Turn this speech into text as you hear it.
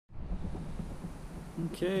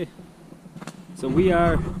Okay, so we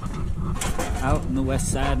are out in the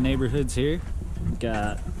west side neighborhoods here. We've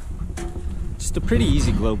got just a pretty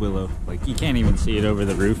easy globe willow. Like, you can't even see it over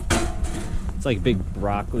the roof. It's like a big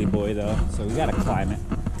broccoli boy though, so we gotta climb it.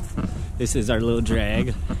 This is our little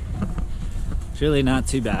drag. It's really not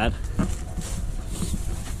too bad.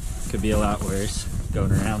 Could be a lot worse.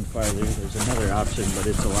 Going around farther, there's another option, but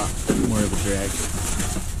it's a lot more of a drag.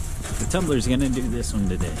 The tumbler's gonna do this one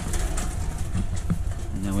today.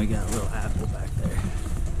 And then we got a little apple back there.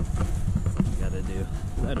 We gotta do.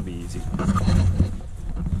 That'll be easy.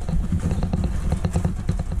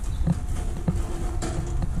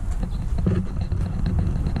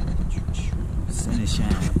 Sun is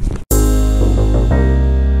shining.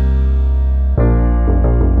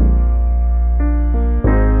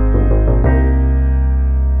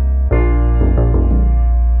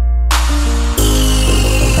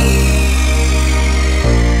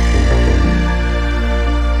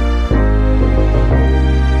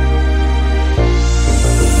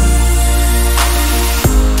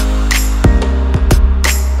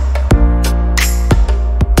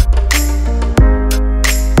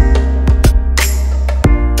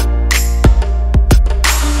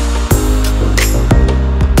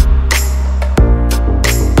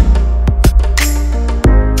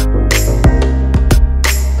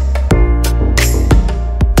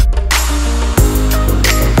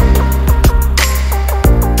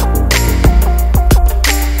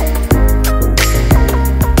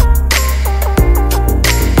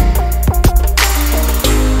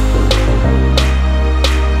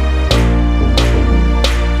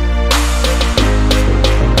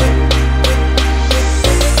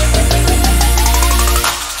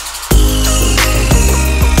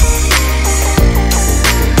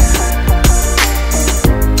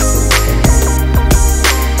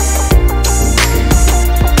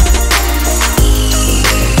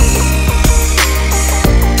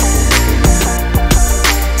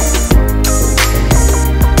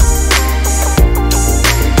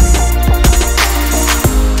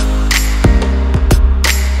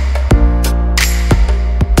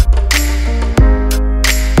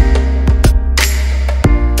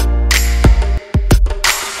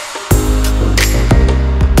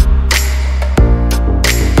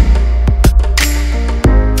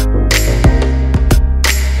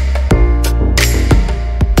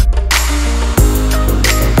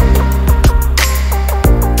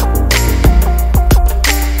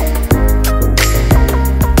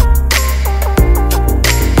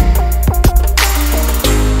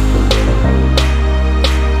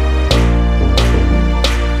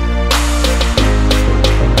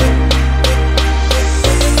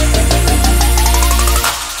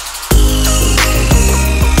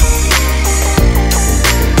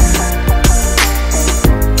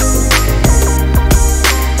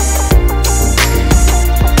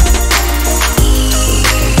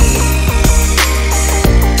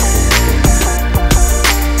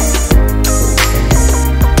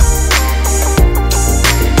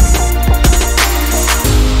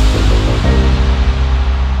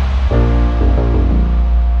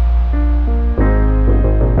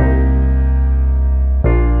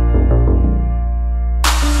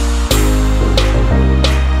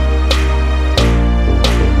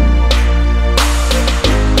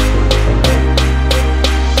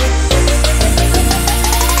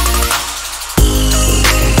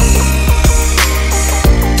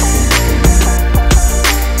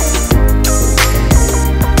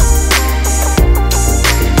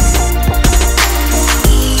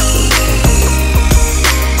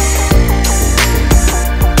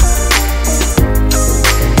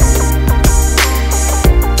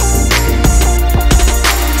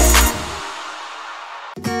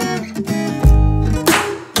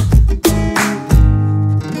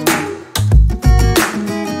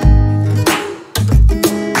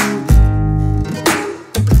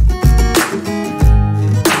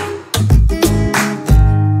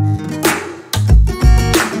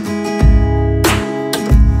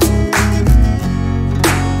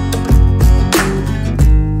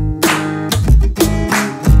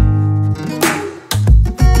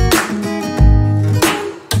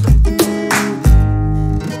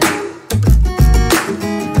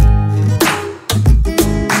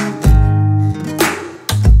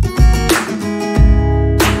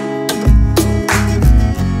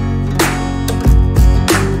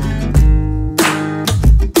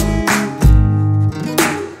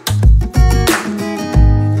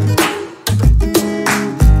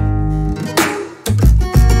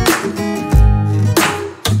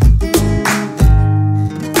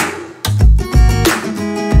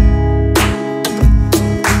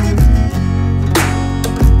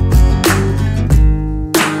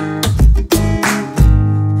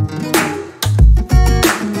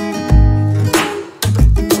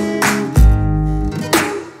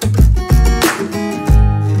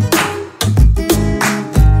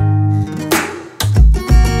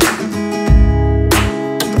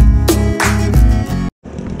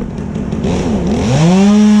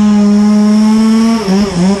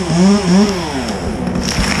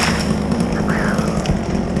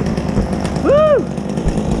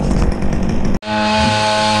 Yeah.